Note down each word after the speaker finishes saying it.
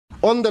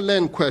On the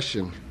land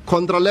question,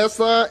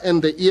 CONTRALESA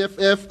and the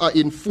EFF are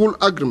in full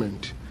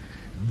agreement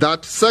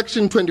that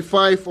Section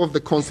 25 of the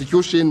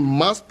Constitution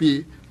must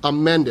be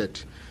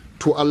amended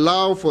to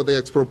allow for the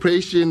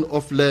expropriation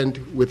of land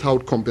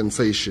without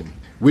compensation.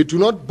 We do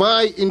not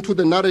buy into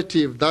the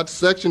narrative that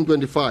Section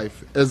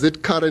 25, as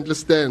it currently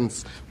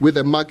stands, with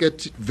the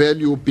market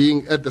value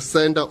being at the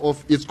center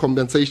of its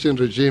compensation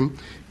regime,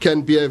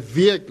 can be a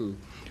vehicle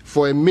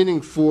for a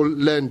meaningful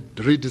land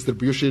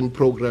redistribution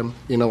program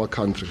in our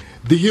country.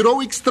 The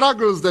heroic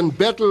struggles and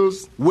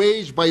battles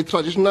waged by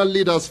traditional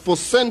leaders for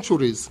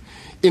centuries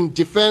in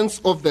defense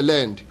of the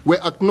land were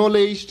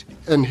acknowledged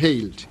and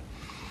hailed.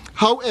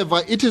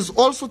 However, it is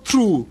also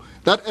true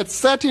that at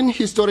certain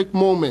historic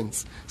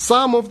moments,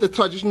 some of the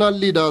traditional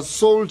leaders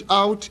sold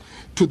out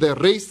to the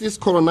racist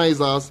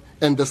colonizers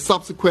and the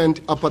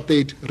subsequent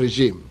apartheid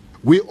regime.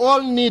 We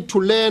all need to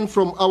learn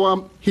from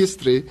our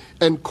history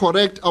and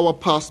correct our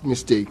past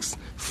mistakes,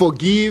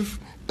 forgive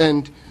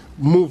and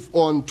move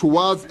on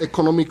towards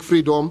economic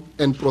freedom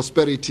and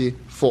prosperity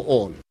for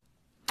all.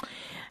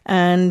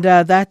 And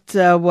that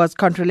was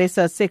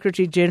CONTRALESA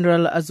Secretary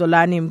General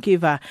Zolani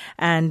Mkiva.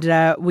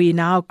 And we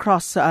now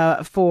cross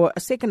for a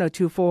second or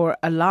two for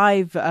a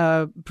live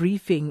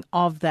briefing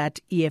of that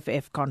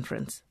EFF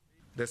conference.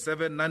 The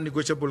 7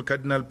 non-negotiable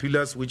cardinal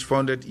pillars which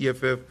founded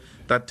EFF,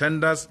 that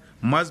tenders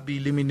must be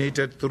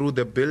eliminated through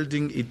the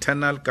building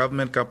eternal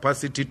government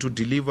capacity to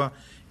deliver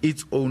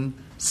its own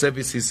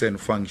services and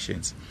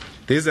functions.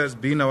 This has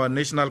been our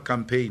national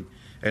campaign,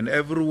 and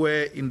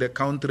everywhere in the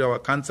country our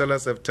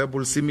councillors have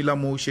tabled similar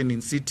motion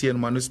in city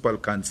and municipal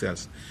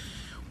councils.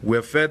 We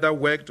have further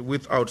worked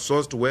with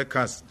outsourced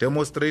workers,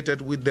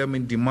 demonstrated with them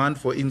in demand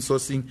for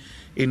insourcing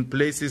in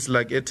places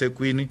like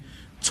eThekwini,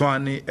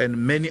 Tshwane, and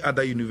many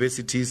other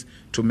universities,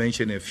 to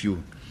mention a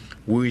few.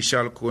 We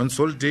shall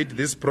consolidate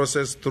this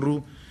process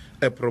through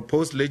a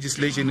proposed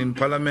legislation in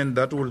Parliament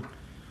that all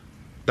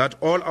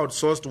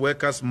outsourced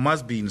workers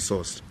must be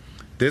insourced.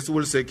 This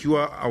will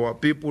secure our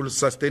people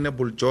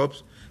sustainable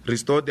jobs,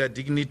 restore their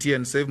dignity,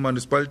 and save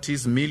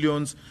municipalities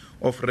millions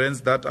of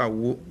rents that are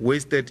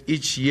wasted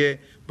each year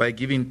by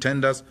giving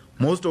tenders,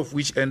 most of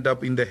which end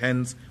up in the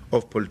hands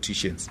of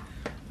politicians.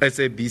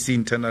 SABC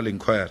internal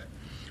inquiry.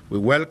 We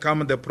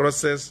welcome the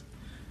process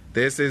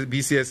the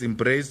SABC has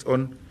embraced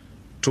on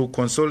to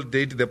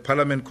consolidate the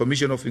Parliament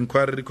Commission of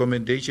Inquiry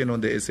recommendation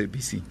on the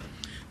SABC.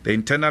 The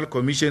internal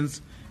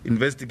commissions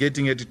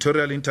investigating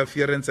editorial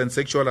interference and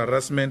sexual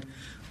harassment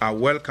are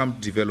welcome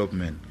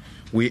development.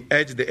 We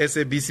urge the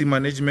SABC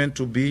management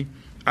to be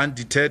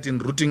undeterred in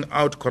rooting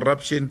out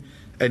corruption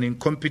and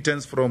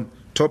incompetence from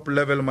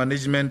top-level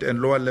management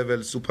and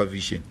lower-level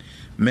supervision.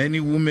 Many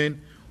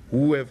women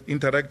who have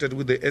interacted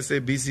with the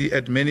SABC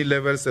at many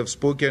levels have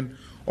spoken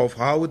of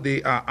how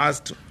they are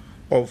asked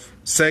of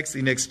sex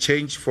in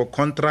exchange for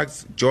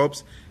contracts,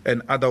 jobs,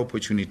 and other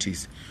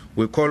opportunities.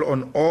 We call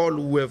on all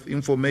who have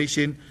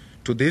information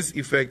to this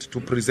effect to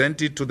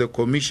present it to the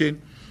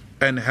Commission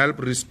and help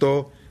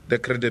restore the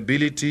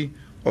credibility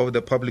of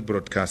the public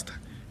broadcaster.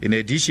 In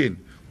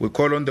addition, we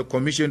call on the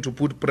Commission to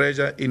put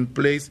pressure in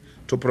place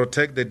to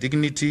protect the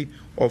dignity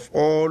of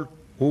all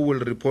who will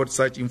report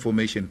such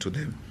information to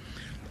them.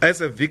 As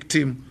a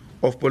victim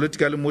of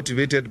politically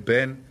motivated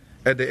ban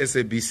at the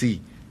SABC,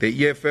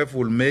 the EFF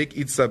will make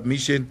its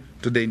submission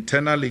to the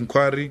internal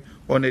inquiry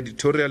on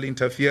editorial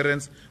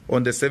interference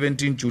on the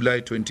 17th July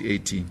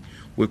 2018.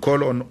 We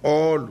call on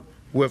all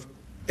who have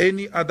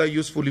any other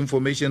useful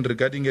information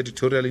regarding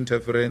editorial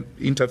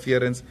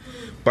interference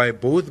by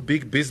both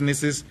big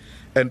businesses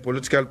and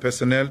political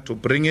personnel to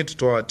bring it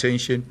to our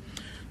attention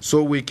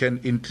so we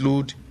can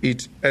include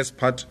it as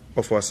part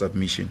of our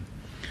submission.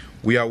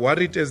 We are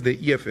worried as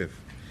the EFF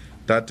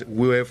that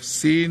we have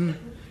seen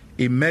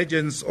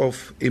emergence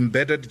of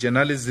embedded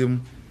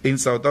journalism in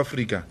South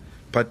Africa,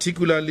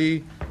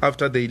 particularly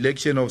after the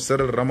election of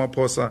Cyril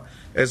Ramaphosa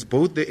as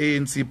both the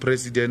ANC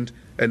president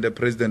and the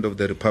president of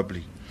the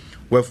Republic.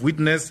 We have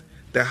witnessed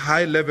the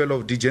high level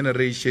of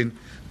degeneration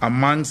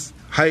amongst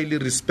highly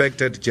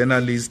respected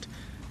journalists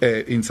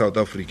in South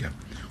Africa.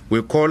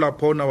 We call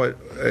upon our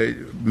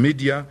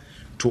media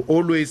to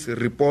always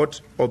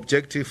report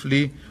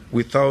objectively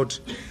without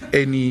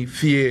any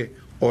fear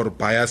or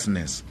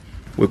biasness.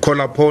 We call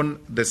upon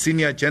the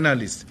senior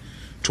journalists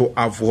to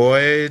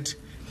avoid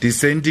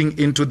descending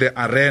into the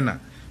arena,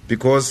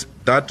 because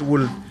that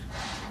will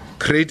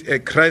create a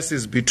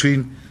crisis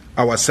between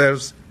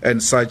ourselves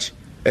and such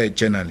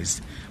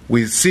journalists.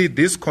 We see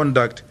this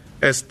conduct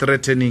as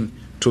threatening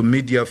to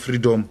media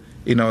freedom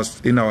in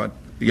our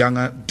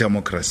younger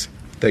democracy.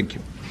 Thank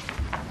you.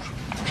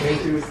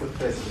 Thank you, Mr.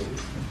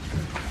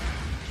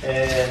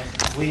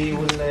 President. We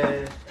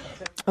will...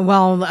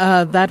 Well,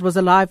 that was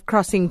a live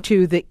crossing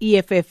to the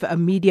EFF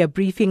media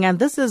briefing, and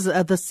this is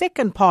the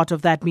second part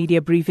of that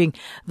media briefing.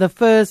 The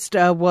first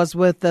was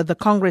with the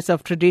Congress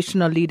of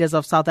Traditional Leaders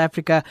of South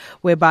Africa,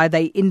 whereby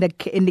they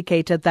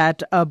indicated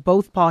that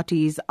both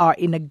parties are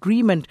in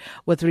agreement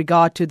with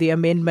regard to the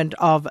amendment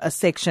of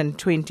Section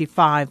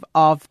 25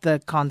 of the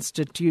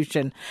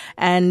Constitution.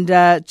 And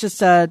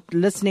just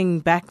listening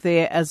back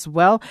there as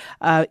well,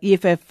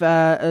 EFF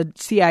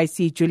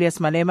CIC Julius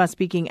Malema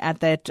speaking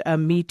at that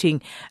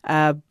meeting,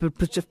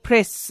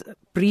 press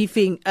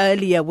briefing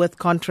earlier with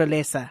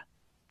Controlesa.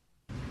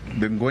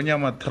 The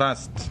Ngonyama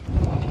Trust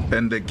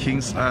and the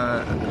King's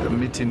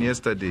meeting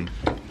yesterday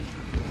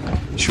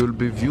should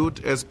be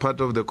viewed as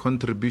part of the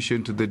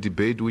contribution to the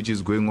debate which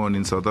is going on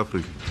in South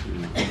Africa.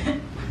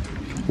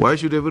 Why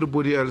should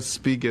everybody else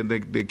speak and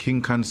the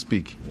King can't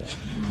speak?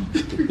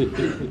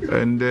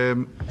 And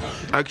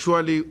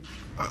actually,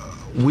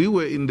 we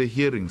were in the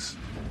hearings.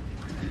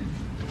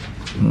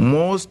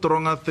 More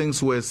stronger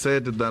things were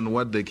said than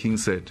what the King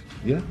said.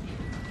 Yeah.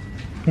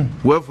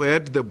 We've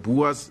heard the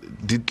Boers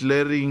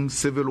declaring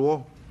civil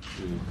war.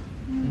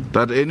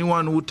 That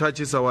anyone who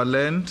touches our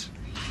land,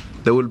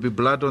 there will be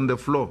blood on the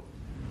floor.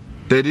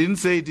 They didn't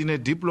say it in a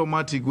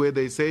diplomatic way.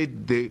 They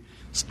said it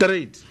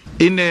straight,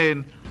 in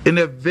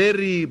a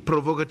very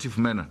provocative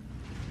manner.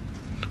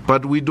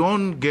 But we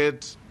don't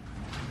get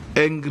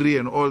angry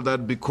and all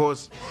that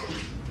because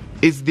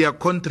it's their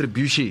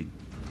contribution.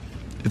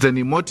 It's an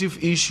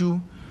emotive issue.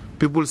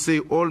 People say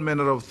all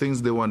manner of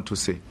things they want to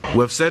say. We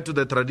have said to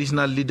the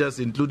traditional leaders,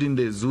 including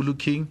the Zulu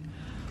King,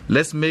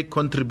 let's make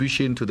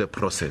contribution to the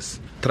process.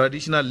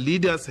 Traditional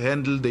leaders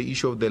handle the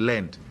issue of the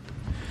land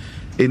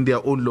in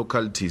their own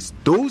localities.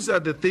 Those are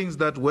the things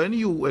that when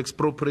you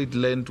expropriate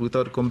land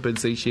without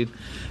compensation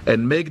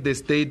and make the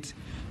state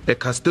a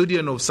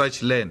custodian of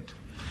such land,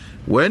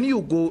 when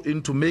you go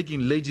into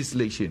making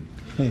legislation,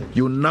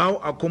 you now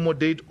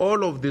accommodate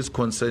all of these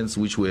concerns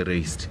which were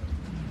raised.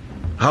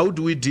 How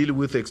do we deal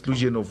with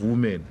exclusion of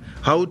women?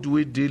 How do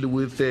we deal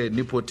with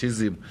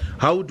nepotism?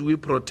 How do we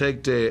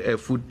protect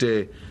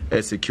food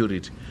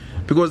security?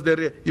 Because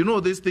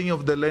this thing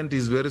of the land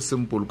is very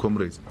simple,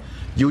 comrades.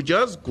 You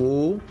just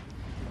go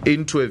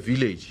into a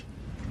village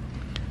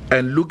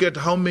and look at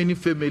how many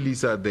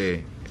families are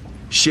there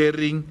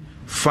sharing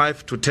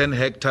 5 to 10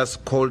 hectares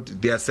called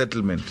their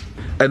settlement.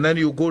 And then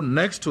you go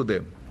next to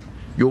them.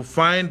 You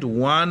find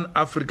one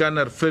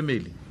Afrikaner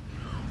family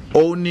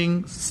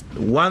owning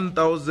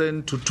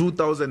 1,000 to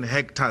 2,000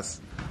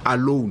 hectares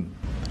alone.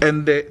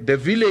 And the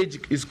village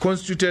is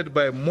constituted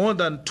by more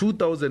than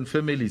 2,000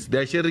 families. They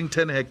are sharing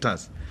 10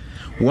 hectares.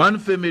 One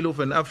family of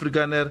an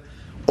Afrikaner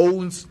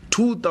owns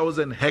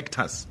 2,000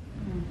 hectares.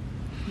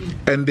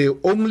 And they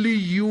only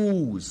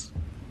use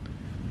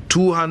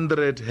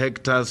 200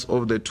 hectares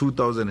of the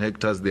 2,000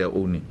 hectares they are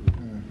owning.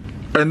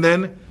 And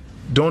then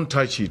don't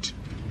touch it.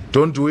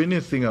 Don't do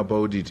anything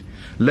about it.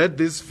 Let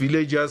these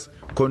villagers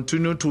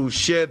continue to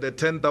share the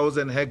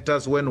 10,000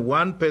 hectares when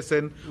one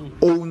person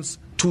owns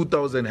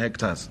 2,000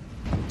 hectares.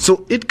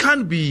 So it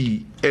can't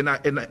be an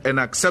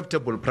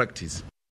acceptable practice.